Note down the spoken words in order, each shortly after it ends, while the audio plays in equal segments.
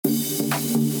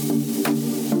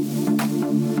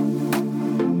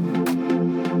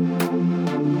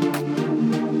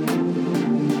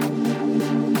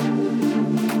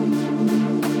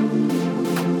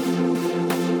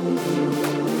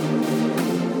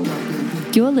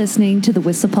You're listening to the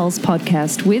Whistler Pulse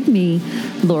podcast with me,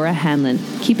 Laura Hanlon,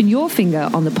 keeping your finger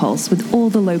on the pulse with all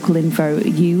the local info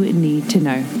you need to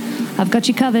know. I've got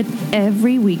you covered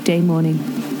every weekday morning.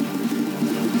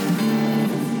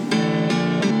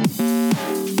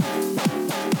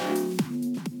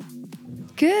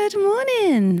 Good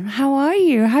morning. How are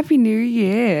you? Happy New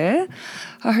Year.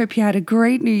 I hope you had a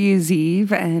great New Year's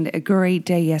Eve and a great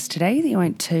day yesterday that you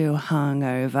went too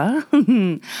hungover.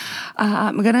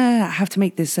 I'm going to have to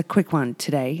make this a quick one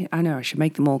today. I know I should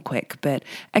make them all quick, but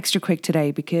extra quick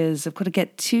today because I've got to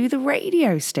get to the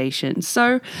radio station.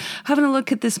 So having a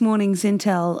look at this morning's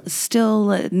intel,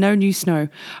 still no new snow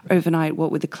overnight,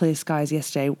 what with the clear skies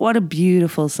yesterday. What a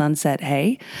beautiful sunset,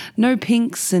 hey? No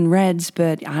pinks and reds,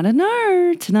 but I don't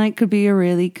know. Tonight could be a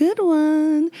really good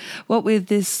one. What with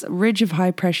this ridge of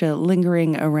high pressure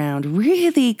lingering around.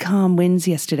 Really calm winds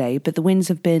yesterday, but the winds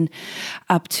have been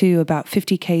up to about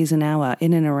 50 k's an hour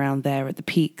in and around there at the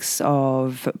peaks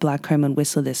of Blackcomb and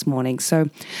Whistler this morning. So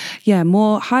yeah,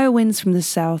 more higher winds from the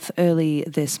south early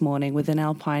this morning with an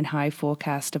alpine high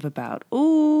forecast of about,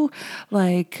 a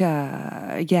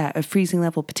freezing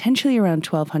level, potentially around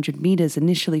 1,200 meters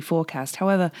initially forecast.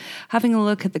 However, having a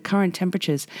look at the current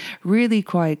temperatures, really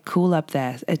quite cool up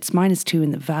there. It's -2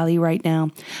 in the valley right now.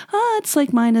 It's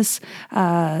like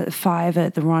 -5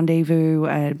 at the Rendezvous,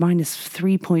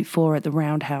 -3.4 at the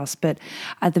Roundhouse, but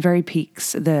at the very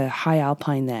peaks, the high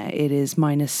alpine there, it is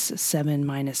 -7,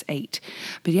 -8.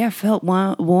 But yeah, felt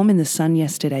warm in the sun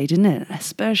yesterday, didn't it?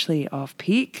 Especially off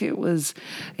peak. It was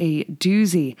a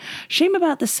doozy. Shame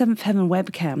about the Seventh Heaven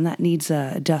webcam. That needs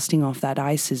a dusting off. That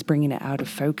ice is bringing it out of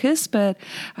focus, but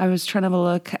I was trying to have a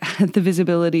look at the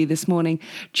visibility this morning,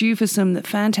 due for some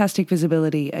fantastic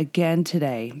visibility again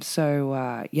today. So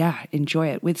enjoy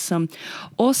it with some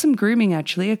awesome grooming,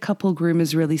 actually. A couple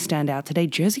groomers really stand out today.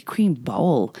 Jersey Cream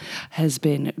Bowl has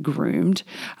been groomed,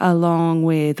 along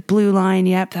with Blue Line,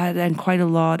 and quite a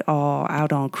lot are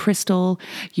out on Crystal.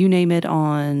 You name it,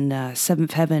 on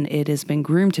Seventh Heaven, it has been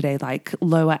groomed today, like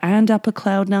Lower and Upper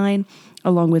Cloud 9,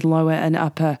 along with Lower and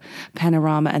Upper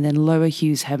Panorama, and then Lower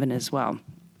Hughes Heaven as well.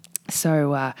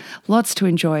 So lots to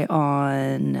enjoy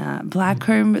on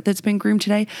Blackcomb that's been groomed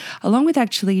today, along with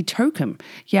actually Tokum.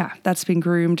 Yeah, that's been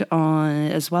groomed on,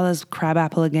 as well as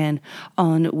Crabapple again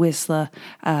on Whistler.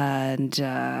 And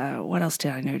what else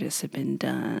did I notice had been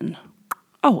done?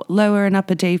 Oh, Lower and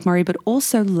Upper Dave Murray, but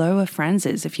also Lower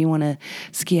Franz's. If you want to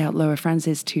ski out Lower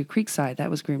Franz's to Creekside,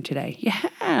 that was groomed today. Yeah,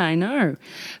 I know.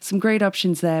 Some great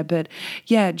options there. But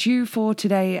yeah, due for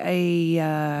today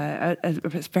a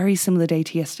very similar day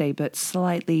to yesterday, but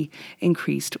slightly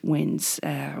increased winds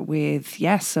with,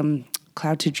 some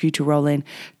cloud to due to roll in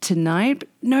tonight.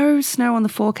 No snow on the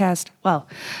forecast. Well,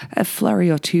 a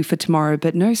flurry or two for tomorrow,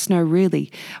 but no snow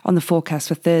really on the forecast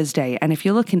for Thursday. And if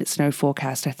you're looking at snow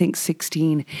forecast, I think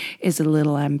 16 is a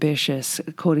little ambitious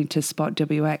according to Spot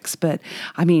WX. But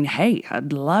I mean, hey,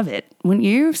 I'd love it. Wouldn't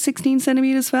you if 16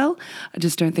 centimeters fell? I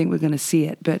just don't think we're going to see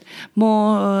it. But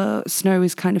more snow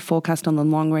is kind of forecast on the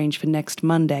long range for next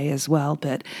Monday as well.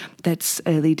 But that's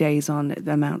early days on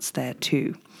the amounts there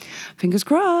too. Fingers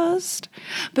crossed.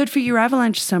 But for your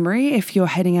avalanche summary, if you're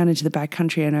heading out into the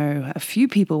backcountry, I know a few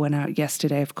people went out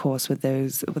yesterday, of course, with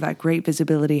that great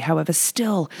visibility. However,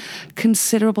 still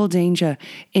considerable danger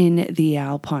in the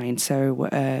Alpine. So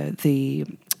the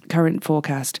current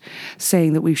forecast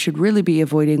saying that we should really be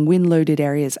avoiding wind-loaded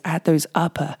areas at those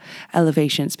upper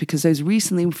elevations because those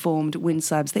recently formed wind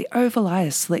slabs, they overlie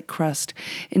a slick crust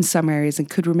in some areas and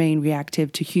could remain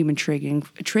reactive to human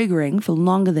triggering for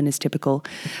longer than is typical.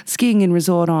 Skiing in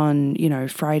resort on,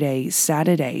 Friday,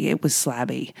 Saturday, it was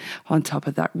slabby on top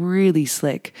of that really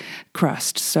slick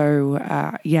crust. So,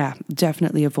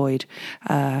 definitely avoid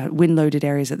wind-loaded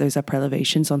areas at those upper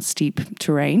elevations on steep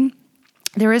terrain.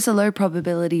 There is a low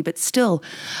probability, but still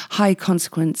high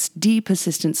consequence, deep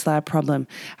persistent slab problem,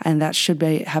 and that should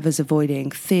have us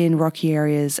avoiding thin, rocky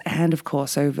areas and, of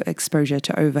course, exposure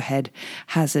to overhead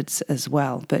hazards as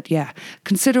well. But yeah,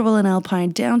 considerable in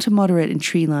alpine, down to moderate in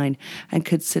tree line, and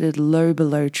considered low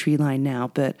below tree line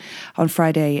now. But on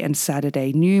Friday and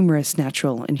Saturday, numerous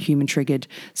natural and human-triggered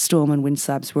storm and wind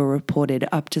slabs were reported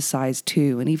up to size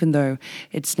 2. And even though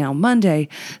it's now Monday,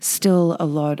 still a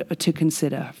lot to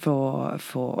consider for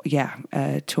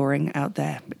touring out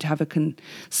there. But to have a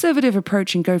conservative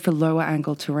approach and go for lower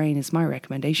angle terrain is my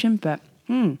recommendation. But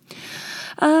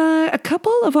A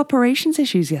couple of operations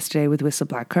issues yesterday with Whistle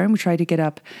Blackcomb. We tried to get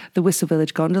up the Whistle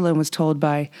Village gondola and was told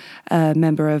by a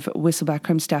member of Whistle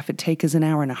Blackcomb staff it'd take us an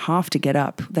hour and a half to get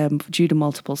up. They're due to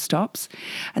multiple stops.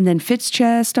 And then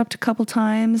Fitzchair stopped a couple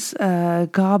times.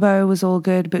 Garbo was all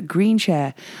good, but Green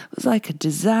Chair was like a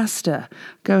disaster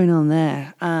going on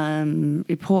there.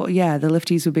 The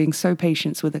lifties were being so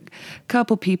patient with a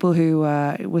couple people who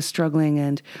were struggling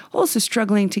and also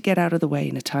struggling to get out of the way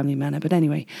in a timely manner. But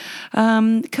anyway,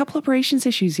 a couple operations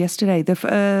issues yesterday.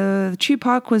 The Tube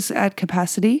Park was at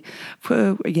capacity.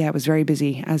 It was very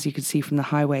busy, as you could see from the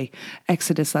highway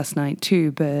exodus last night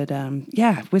too. But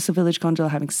Whistle Village Gondola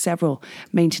having several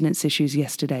maintenance issues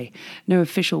yesterday. No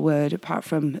official word apart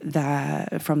from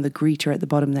the greeter at the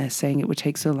bottom there saying it would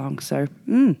take so long. So,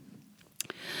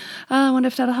 I wonder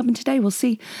if that'll happen today. We'll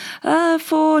see.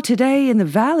 For today in the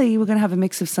valley, we're going to have a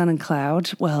mix of sun and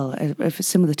cloud. Well,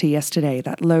 similar to yesterday,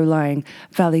 that low-lying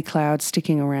valley cloud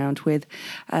sticking around with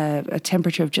a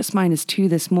temperature of just -2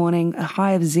 this morning, a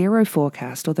high of 0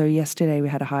 forecast, although yesterday we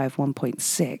had a high of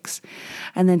 1.6.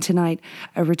 And then tonight,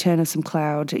 a return of some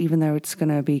cloud, even though it's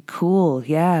going to be cool.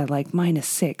 Like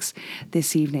 -6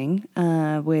 this evening,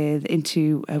 with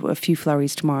into a few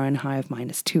flurries tomorrow and high of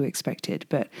 -2 expected.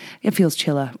 But it feels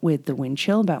chiller with the wind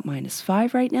chill, about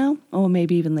 -5 right now, or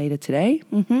maybe even later today.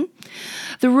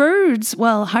 The roads,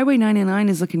 well, Highway 99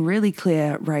 is looking really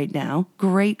clear right now.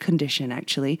 Great condition,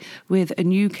 actually, with a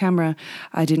new camera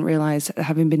I didn't realize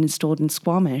having been installed in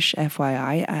Squamish,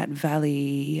 FYI, at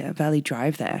Valley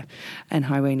Drive there and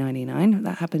Highway 99.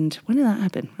 That happened, when did that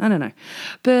happen? I don't know.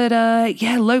 But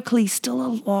locally, still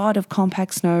a lot of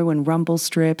compact snow and rumble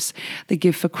strips that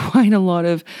give for quite a lot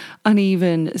of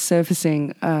uneven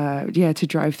surfacing, to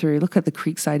drive through. Look at the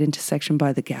Creekside intersection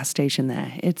by the gas station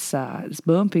there. It's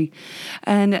bumpy.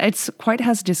 And it's quite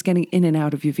hazardous getting in and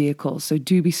out of your vehicle. So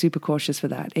do be super cautious for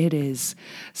that. It is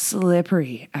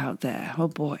slippery out there. Oh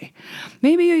boy.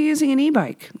 Maybe you're using an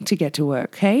e-bike to get to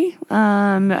work. Hey,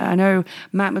 I know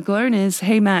Matt McGlone is.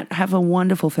 Hey, Matt, have a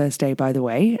wonderful first day, by the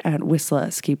way, at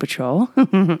Whistler Ski Patrol.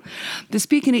 But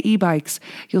speaking of e-bikes,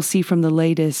 you'll see from the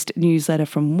latest newsletter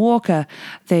from Walker,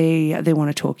 they want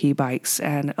to talk e-bikes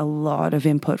and a lot of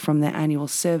input from their annual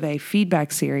survey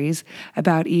feedback series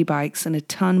about e-bikes and a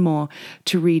ton more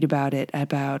to read about it,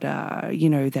 about,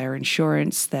 their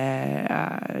insurance,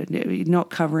 their not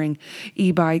covering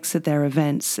e-bikes at their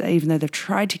events, even though they've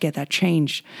tried to get that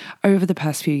changed over the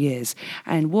past few years.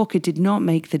 And Walker did not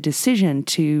make the decision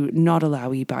to not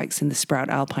allow e-bikes in the Sprout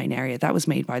Alpine area. That was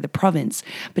made by the province,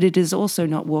 but it is also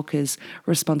not Walker's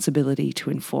responsibility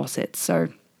to enforce it. So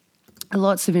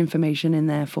lots of information in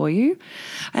there for you.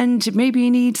 And maybe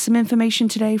you need some information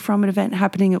today from an event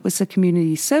happening at Whistler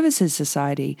Community Services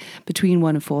Society between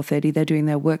 1 and 4:30. They're doing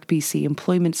their Work BC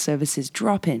Employment Services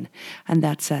drop-in, and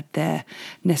that's at their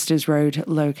Nesters Road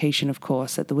location, of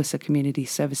course, at the Whistler Community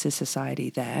Services Society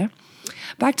there.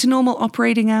 Back to normal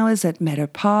operating hours at Meadow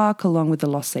Park, along with the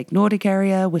Lost Lake Nordic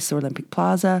area, Whistler Olympic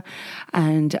Plaza,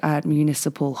 and at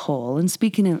Municipal Hall. And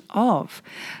speaking of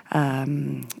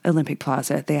Olympic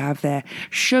Plaza, they have their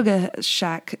Sugar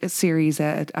Shack series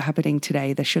happening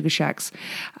today. The Sugar Shacks,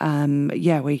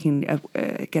 where you can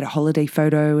get a holiday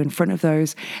photo in front of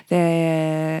those.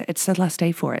 It's the last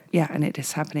day for it. Yeah, and it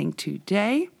is happening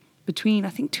today. Between, I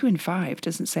think, 2 and 5,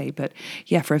 doesn't say. But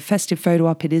yeah, for a festive photo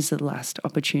op, it is the last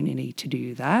opportunity to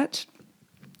do that.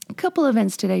 A couple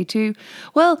events today too.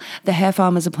 Well, the Hair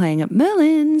Farmers are playing at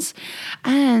Merlin's,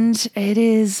 and it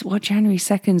is, January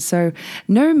 2nd, so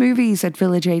no movies at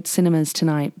Village 8 cinemas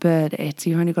tonight, but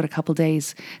you've only got a couple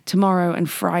days, tomorrow and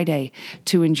Friday,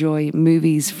 to enjoy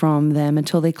movies from them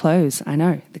until they close. I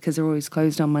know, because they're always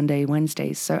closed on Monday,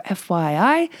 Wednesdays, so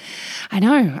FYI, I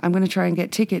know, I'm going to try and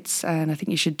get tickets, and I think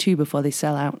you should too before they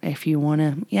sell out if you want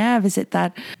to, visit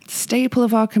that staple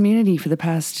of our community for the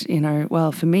past,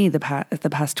 for me, the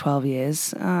past 12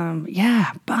 years.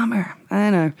 Bummer. I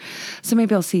know. So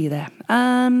maybe I'll see you there.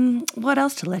 What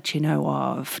else to let you know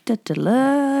of? Don't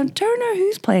know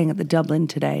who's playing at the Dublin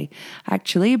today,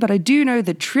 actually, but I do know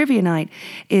that Trivia Night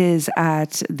is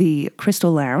at the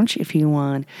Crystal Lounge if you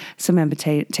want some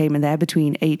entertainment there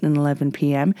between 8 and 11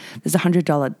 p.m. There's a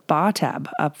 $100 bar tab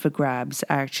up for grabs,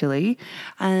 actually.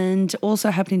 And also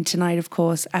happening tonight, of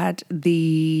course, at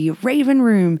the Raven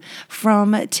Room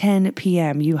from 10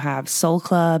 p.m. You have Soul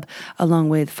Club along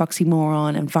with Foxy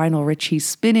Moron and Vinyl She's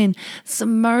spinning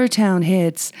some Motown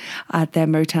hits at their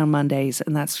Motown Mondays,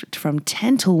 and that's from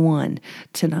 10 till 1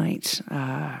 tonight.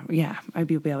 I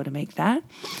hope you'll be able to make that.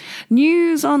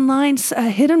 News online, a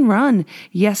hit and run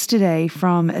yesterday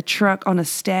from a truck on a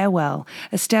stairwell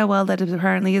that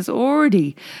apparently has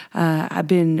already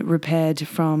been repaired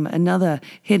from another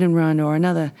hit and run or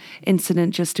another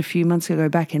incident just a few months ago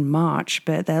back in March.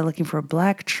 But they're looking for a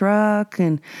black truck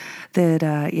and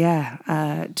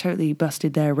that, totally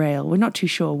busted their rail. We're not too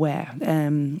sure where,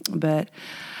 but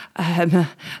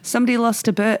somebody lost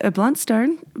a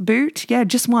Bluntstone boot. Yeah,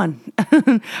 just one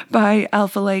by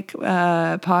Alpha Lake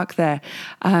Park there.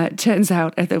 Turns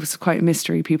out, there was quite a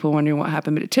mystery, people wondering what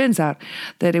happened, but it turns out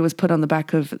that it was put on the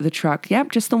back of the truck.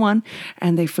 Yep, just the one.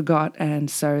 And they forgot. And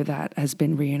so that has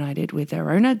been reunited with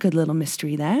their owner. Good little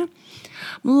mystery there.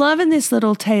 I'm loving this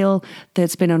little tale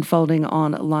that's been unfolding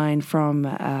online from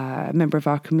a member of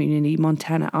our community,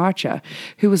 Montana Archer,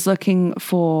 who was looking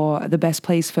for the best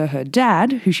place for her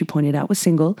dad, who she pointed out was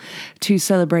single, to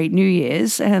celebrate New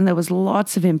Year's. And there was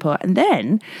lots of input. And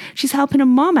then she's helping a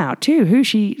mom out too, who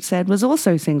she said was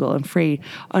also single and free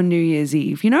on New Year's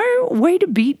Eve. You know, way to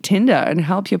beat Tinder and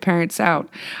help your parents out.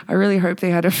 I really hope they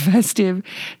had a festive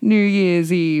New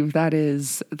Year's Eve. That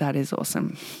is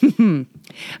awesome.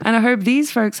 And I hope these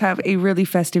folks have a really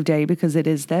festive day because it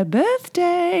is their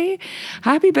birthday.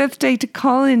 Happy birthday to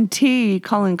Colin T.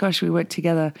 Colin, gosh, we worked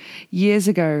together years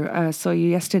ago. Saw you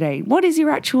yesterday. What is your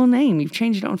actual name? You've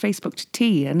changed it on Facebook to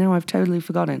T, and now I've totally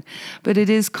forgotten. But it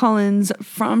is Colin's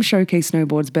from Showcase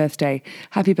Snowboard's birthday.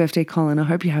 Happy birthday, Colin. I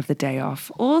hope you have the day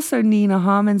off. Also, Nina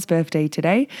Harmon's birthday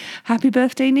today. Happy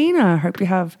birthday, Nina. I hope you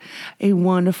have a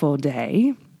wonderful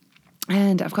day.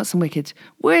 And I've got some wicked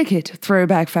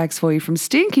throwback facts for you from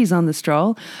Stinky's on the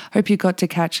Stroll. Hope you got to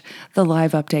catch the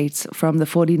live updates from the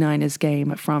 49ers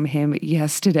game from him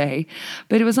yesterday.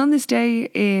 But it was on this day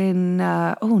in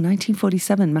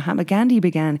 1947, Mahatma Gandhi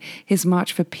began his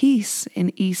March for Peace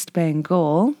in East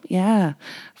Bengal. Yeah,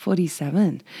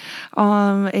 47. In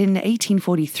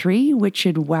 1843,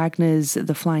 Richard Wagner's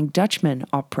The Flying Dutchman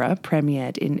opera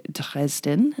premiered in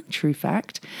Dresden. True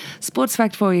fact. Sports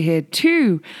fact for you here,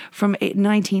 too, from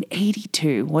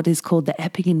 1982, what is called the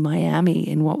Epic in Miami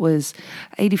in what was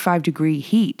 85-degree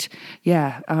heat.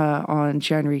 On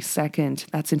January 2nd.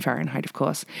 That's in Fahrenheit, of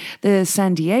course. The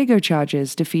San Diego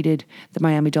Chargers defeated the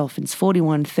Miami Dolphins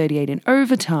 41-38 in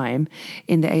overtime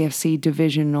in the AFC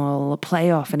divisional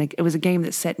playoff. And it was a game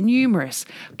that set numerous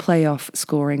playoff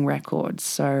scoring records.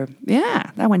 So,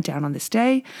 yeah, that went down on this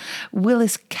day.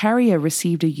 Willis Carrier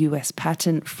received a U.S.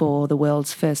 patent for the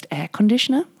world's first air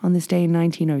conditioner on this day in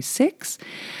 1906.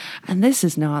 And this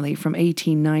is gnarly from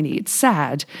 1890. It's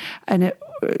sad. And it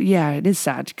is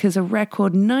sad because a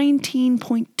record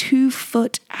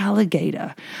 19.2-foot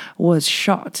alligator was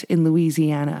shot in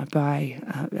Louisiana by,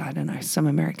 some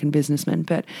American businessman,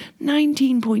 but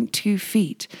 19.2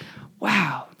 feet.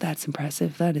 Wow, that's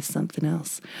impressive. That is something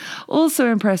else.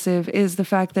 Also impressive is the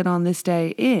fact that on this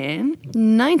day in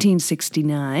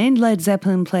 1969, Led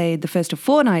Zeppelin played the first of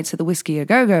 4 nights at the Whiskey A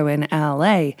Go-Go in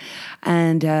LA.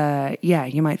 And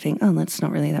you might think, oh, that's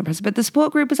not really that impressive. But the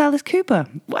support group was Alice Cooper.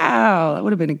 Wow, that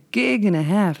would have been a gig and a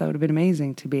half. That would have been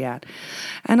amazing to be at.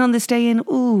 And on this day in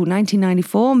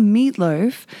 1994,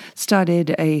 Meatloaf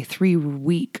started a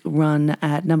 3-week run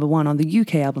at number 1 on the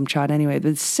UK album chart anyway, the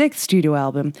 6th studio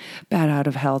album, Bad Out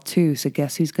of Hell 2. So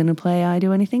guess who's going to play I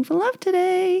Do Anything for Love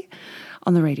today?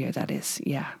 On the radio, that is.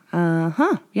 Yeah.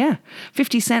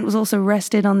 50 Cent was also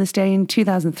arrested on this day in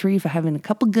 2003 for having a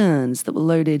couple guns that were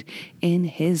loaded in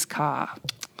his car.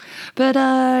 But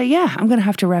I'm going to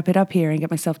have to wrap it up here and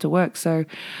get myself to work. So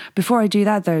before I do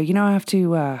that, though, I have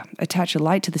to attach a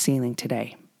light to the ceiling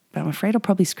today. But I'm afraid I'll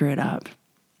probably screw it up.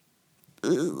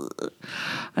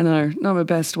 I know, not my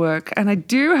best work. And I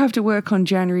do have to work on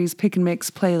January's Pick and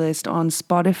Mix playlist on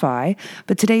Spotify.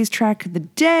 But today's track of the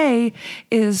day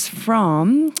is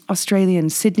from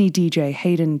Australian Sydney DJ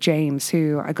Hayden James,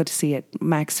 who I got to see at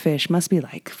Max Fish, must be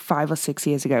like 5 or 6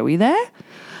 years ago. Were you there?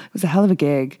 It was a hell of a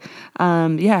gig.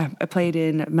 I played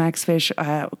in Max Fish.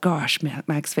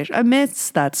 Max Fish. I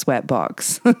miss that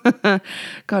sweatbox.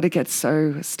 God, it gets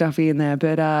so stuffy in there.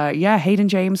 But Hayden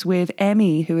James with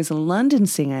Emmy, who is a London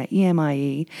singer,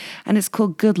 EMIE, and it's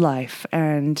called Good Life.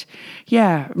 And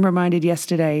I'm reminded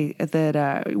yesterday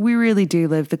that we really do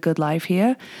live the good life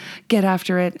here. Get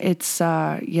after it. It's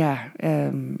something.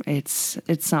 I'm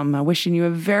wishing you a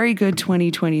very good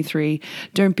 2023.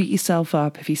 Don't beat yourself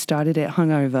up if you started it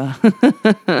hungover.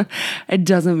 It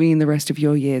doesn't mean the rest of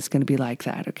your year is going to be like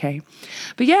that, okay?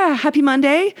 But happy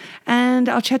Monday, and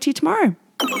I'll chat to you tomorrow.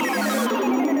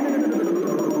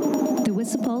 The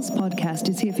Whistle Pulse podcast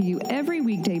is here for you every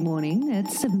weekday morning at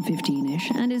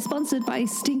 7:15ish and is sponsored by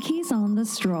Stinkies on the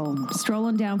Stroll. Stroll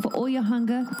on down for all your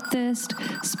hunger, thirst,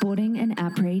 sporting and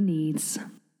après needs.